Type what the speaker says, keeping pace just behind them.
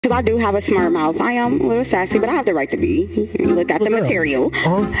Because I do have a smart mouth. I am a little sassy, but I have the right to be. You look at the material.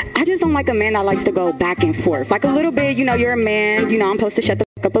 I just don't like a man that likes to go back and forth. Like a little bit, you know, you're a man. You know, I'm supposed to shut the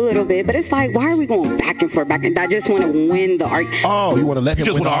fuck up a little bit. But it's like, why are we going back and forth? I just want to win the argument. Oh, you want to let him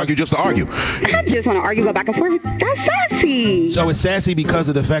just want to argue just to argue. I just want to argue, go back and forth. That's sassy. So it's sassy because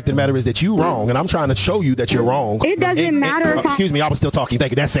of the fact of the matter is that you're wrong, and I'm trying to show you that you're wrong. It doesn't matter if excuse me, I was still talking.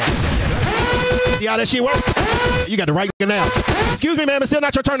 Thank you. That's sassy. See how that shit works? You got the right now. Excuse me, ma'am. It's still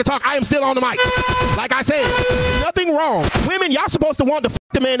not your turn to talk. I am still on the mic. Like I said, nothing wrong. Women, y'all supposed to want to fuck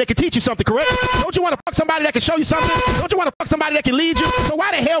the man that can teach you something, correct? Don't you want to fuck somebody that can show you something? Don't you want to fuck somebody that can lead you? So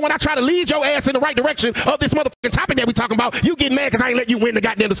why the hell when I try to lead your ass in the right direction of this motherfucking topic that we talking about, you get mad because I ain't let you win the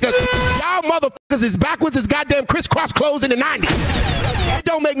goddamn discussion? Y'all motherfuckers is backwards as goddamn crisscross clothes in the 90s. That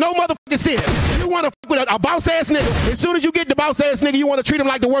don't make no motherfucking sense. You want to fuck with a boss ass nigga. As soon as you get the boss ass nigga, you want to treat him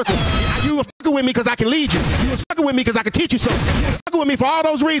like the worker. You were fucking with me because I can lead you. You was fucking with me because I can teach you something. You was fucking with me for all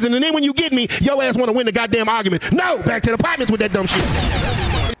those reasons. And then when you get me, your ass want to win the goddamn argument. No, back to the apartments with that dumb shit.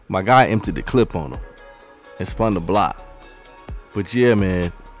 My guy emptied the clip on him and spun the block. But yeah,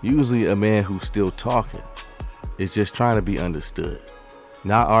 man, usually a man who's still talking is just trying to be understood,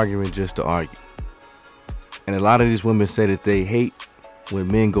 not arguing just to argue. And a lot of these women say that they hate when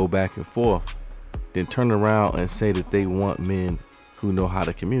men go back and forth, then turn around and say that they want men who know how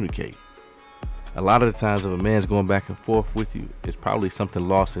to communicate. A lot of the times if a man's going back and forth with you, it's probably something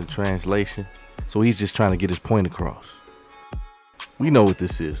lost in translation, so he's just trying to get his point across. We know what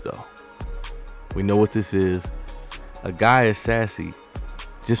this is though. We know what this is. A guy is sassy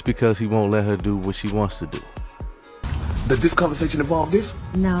just because he won't let her do what she wants to do. Does this conversation involve this?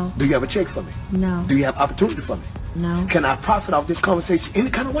 No. Do you have a check for me? No. Do you have opportunity for me? No. Can I profit off this conversation any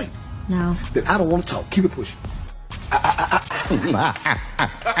kind of way? No. Then I don't want to talk. Keep it pushing.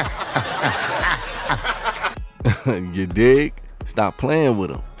 You dig? Stop playing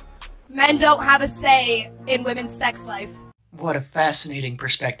with him. Men don't have a say in women's sex life. What a fascinating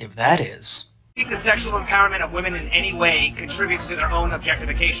perspective that is. Do you think the sexual empowerment of women in any way contributes to their own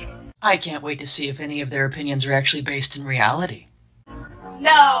objectification? I can't wait to see if any of their opinions are actually based in reality.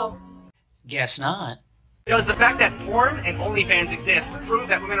 No. Guess not. Does the fact that porn and OnlyFans exist prove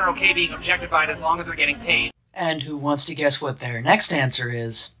that women are okay being objectified as long as they're getting paid? And who wants to guess what their next answer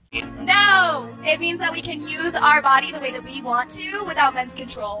is? No! It means that we can use our body the way that we want to without men's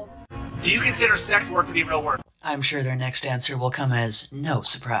control. Do you consider sex work to be real work? I'm sure their next answer will come as no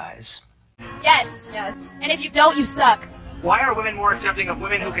surprise. Yes. Yes. And if you don't, you suck. Why are women more accepting of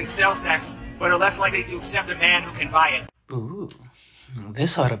women who can sell sex, but are less likely to accept a man who can buy it? Ooh,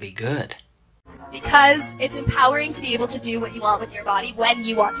 this ought to be good. Because it's empowering to be able to do what you want with your body when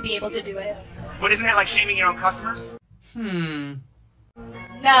you want to be able to do it. But isn't that like shaming your own customers? No.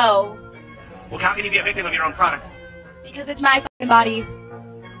 Well, how can you be a victim of your own product? Because it's my fucking body.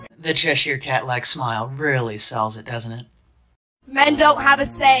 The Cheshire Cat-like smile really sells it, doesn't it? Men don't have a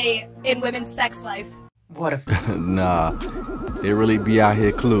say in women's sex life. What a... Nah, they really be out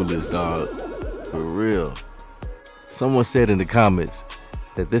here clueless, dog. For real. Someone said in the comments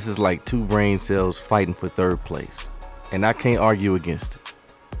that this is like two brain cells fighting for third place. And I can't argue against it.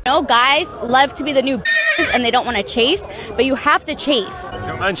 No, guys love to be the new and they don't want to chase, but you have to chase.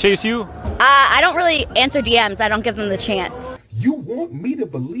 Don't men chase you? I don't really answer DMs. I don't give them the chance. You want me to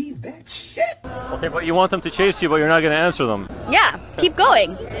believe that shit? Okay, but you want them to chase you, but you're not going to answer them. Yeah, keep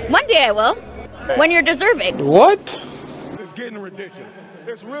going. One day I will, when you're deserving. What? It's getting ridiculous.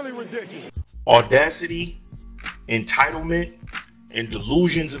 It's really ridiculous. Audacity, entitlement, and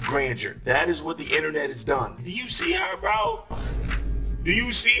delusions of grandeur. That is what the internet has done. Do you see her, bro? Do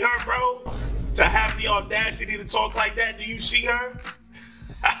you see her, bro? To have the audacity to talk like that, do you see her?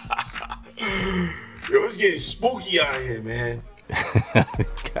 Yo, it's getting spooky out here, man.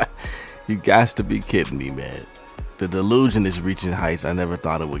 You got to be kidding me, man. The delusion is reaching heights I never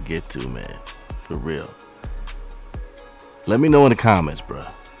thought it would get to, man. For real. Let me know in the comments, bro.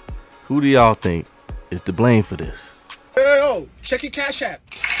 Who do y'all think is to blame for this? Yo, check your Cash App.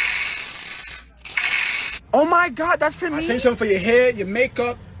 Oh my God, that's for me? I sent something for your hair, your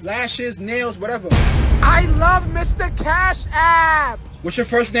makeup, lashes, nails, whatever. I love Mr. Cash App. What's your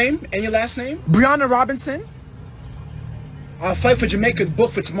first name and your last name? Brianna Robinson. I'll flight for Jamaica,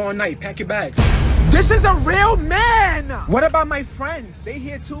 book for tomorrow night. Pack your bags. This is a real man. What about my friends? They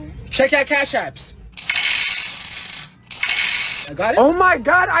here too? Check out Cash Apps. I got it? Oh my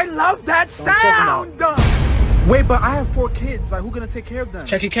God, I love that sound. Wait, but I have 4 kids. Like, who gonna take care of them?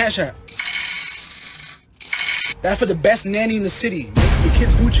 Check your Cash App. That's for the best nanny in the city. Your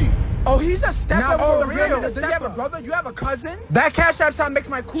kid's Gucci. Oh, he's a stepper for real. Does he have a brother? You have a cousin? That Cash App sound makes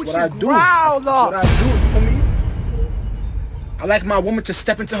my coochie growl. That's what I do. For me, I like my woman to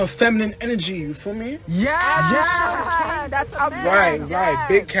step into her feminine energy, you feel me? Yeah, that's a man. Right,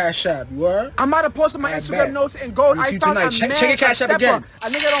 big cash app, you are? I'm about to post my Instagram notes in gold. I found a man. Check your cash app again. A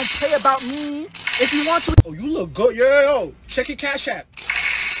nigga don't play about me. If you want to. Oh, you look good. Yo, check your cash app.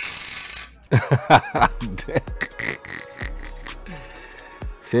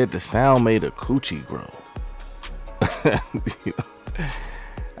 Said the sound made a coochie grow.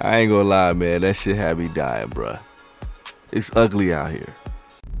 I ain't gonna lie, man. That shit had me dying, bruh. It's ugly out here.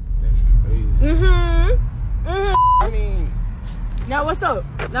 I mean, now what's up?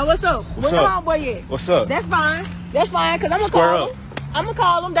 Where the homeboy at? What's up? That's fine, cause I'm gonna call him. I'm gonna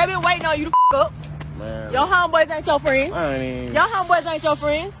call him. They been waiting on you to up. Man. Your homeboys ain't your friends. I mean, your homeboys ain't your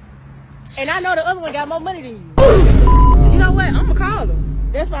friends. And I know the other one got more money than you. You know what? I'm gonna call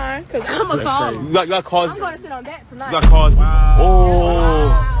him. That's fine, cause I'm gonna call him. You got calls. I'm gonna sit on that tonight. You got calls. Wow. Oh.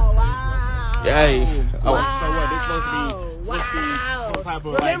 Wow. Yay. Wow. So what? This supposed to be some type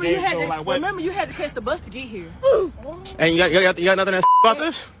of remember, like game show, like what? Remember, you had to catch the bus to get here. And you got nothing to about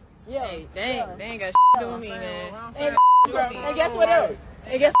this? Yeah. Hey, they ain't got to do with me, man. And guess what else?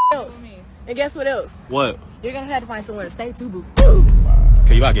 And guess what else? What? You're gonna have to find somewhere to stay too, boo.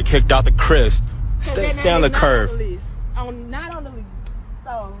 Okay, you gotta get kicked out the crib. Stay on the curb. Not on the lease.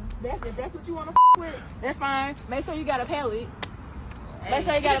 So if that's what you want to with, that's fine. Make sure you got a pallet. Make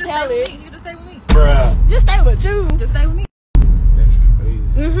sure you got a pallet. You just stay with me. Bruh. Just stay with you. Just stay with me. That's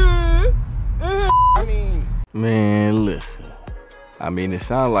crazy. I mean, man, listen. I mean, it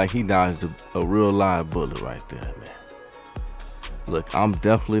sounds like he dodged a real live bullet right there, man. Look, I'm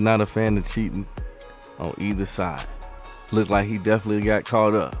definitely not a fan of cheating on either side. Look like he definitely got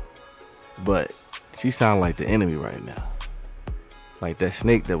caught up. But she sound like the enemy right now. Like that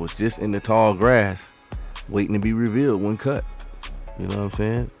snake that was just in the tall grass waiting to be revealed when cut. You know what I'm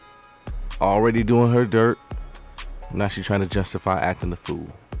saying? Already doing her dirt. Now she's trying to justify acting a fool.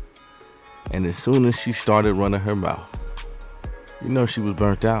 And as soon as she started running her mouth, you know she was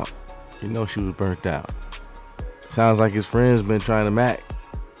burnt out. Sounds like his friends been trying to mac.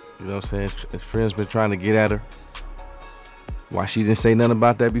 You know what I'm saying? His friends been trying to get at her. Why she didn't say nothing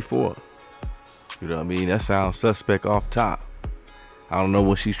about that before? You know what I mean? That sounds suspect off top. I don't know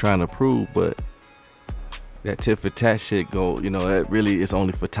what she's trying to prove, but that tit for tat shit that really is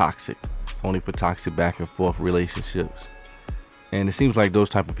only for toxic. It's only for toxic back and forth relationships. And it seems like those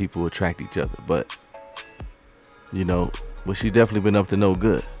type of people attract each other, but she's definitely been up to no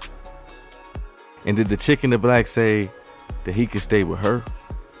good. And did the chick in the black say that he could stay with her?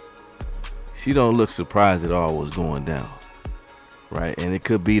 She don't look surprised at all what's going down, right? And it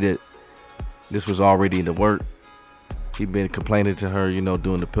could be that this was already in the work. He'd been complaining to her,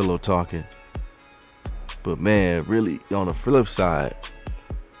 doing the pillow talking. But man, really, on the flip side,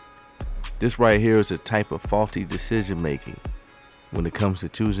 this right here is a type of faulty decision making when it comes to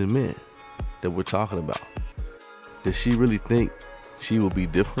choosing men that we're talking about. Does she really think she will be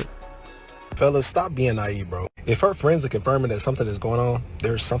different? Fellas, stop being naive, bro. If her friends are confirming that something is going on,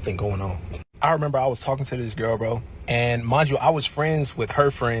 there's something going on. I remember I was talking to this girl, bro, and mind you, I was friends with her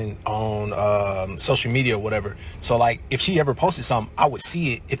friend on social media or whatever. So like, if she ever posted something, I would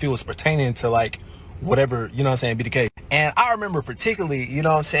see it if it was pertaining to like whatever, you know what I'm saying, be the case. And I remember particularly, you know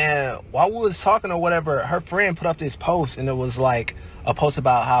what I'm saying, while we was talking or whatever, her friend put up this post, and it was like a post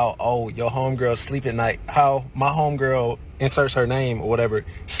about how, oh, your homegirl sleep at night, how my homegirl inserts her name or whatever,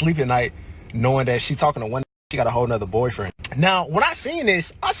 sleep at night, knowing that she's talking to one, she got a whole nother boyfriend. Now, when I seen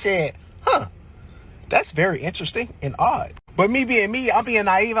this, I said, huh, that's very interesting and odd. But me being me, I'm being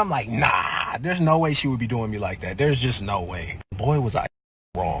naive. I'm like, nah, there's no way she would be doing me like that. There's just no way. Boy, was I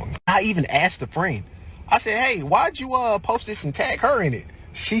wrong. I even asked a friend. I said, hey, why'd you post this and tag her in it?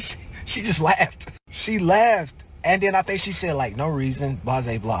 She just laughed. She laughed. And then I think she said like, no reason,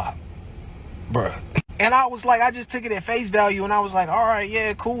 blase blah. Bruh. And I was like, I just took it at face value, and I was like, all right,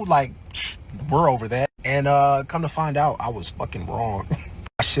 yeah, cool. Like, we're over that. And come to find out, I was fucking wrong.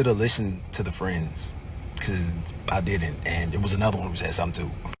 I should have listened to the friends, because I didn't. And it was another one who said something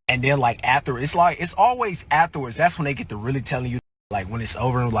too. And then like after, it's always afterwards. That's when they get to really telling you, like when it's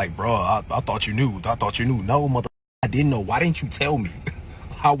over, and like, bro, I thought you knew. No, mother, I didn't know. Why didn't you tell me?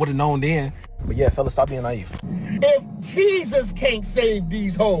 I would have known then. But yeah, fellas, stop being naive. If Jesus can't save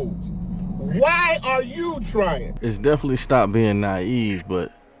these hoes, why are you trying? It's definitely stop being naive,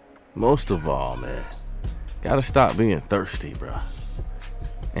 but most of all, man, gotta stop being thirsty, bro,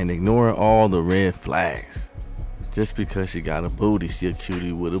 and ignoring all the red flags. Just because she got a booty, she a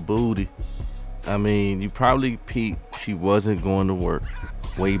cutie with a booty. I mean, you probably peeped she wasn't going to work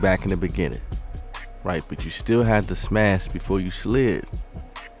way back in the beginning, right? But you still had to smash before you slid.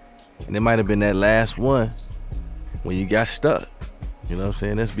 And it might have been that last one when you got stuck. You know what I'm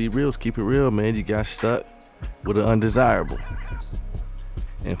saying? Let's be real, keep it real, man. You got stuck with an undesirable.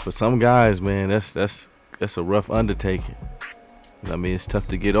 And for some guys, man, that's a rough undertaking. I mean, it's tough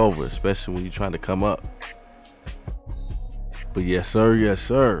to get over, especially when you're trying to come up. But yes, sir, yes,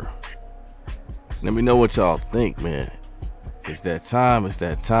 sir. Let me know what y'all think, man. It's that time, it's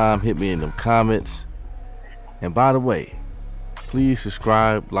that time. Hit me in them comments. And by the way, please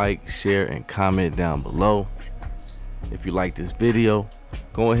subscribe, like, share, and comment down below. If you like this video,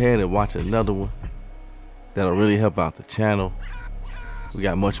 go ahead and watch another one. That'll really help out the channel. We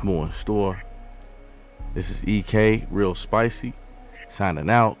got much more in store. This is EK, Real Spicy, signing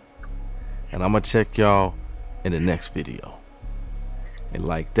out. And I'm gonna check y'all in the next video. And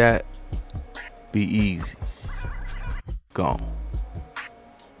like that, be easy. Gone.